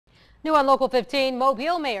New on Local 15,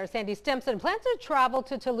 Mobile Mayor Sandy Stimpson plans to travel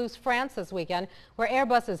to Toulouse, France this weekend, where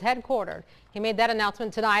Airbus is headquartered. He made that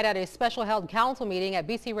announcement tonight at a special held council meeting at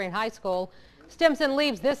BC Rain High School. Stimpson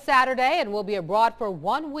leaves this Saturday and will be abroad for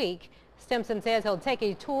 1 week. Stimpson says he'll take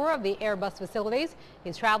a tour of the Airbus facilities.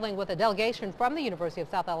 He's traveling with a delegation from the University of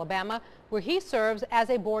South Alabama, where he serves as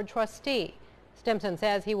a board trustee. Stimpson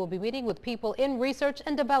says he will be meeting with people in research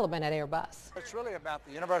and development at Airbus. It's really about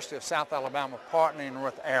the University of South Alabama partnering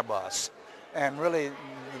with Airbus, and really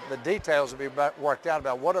the details will be worked out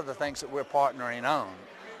about what are the things that we're partnering on.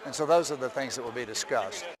 And so those are the things that will be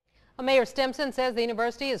discussed. Mayor Stimpson says the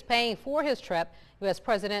university is paying for his trip. U.S.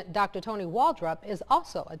 President Dr. Tony Waldrop is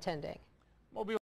also attending.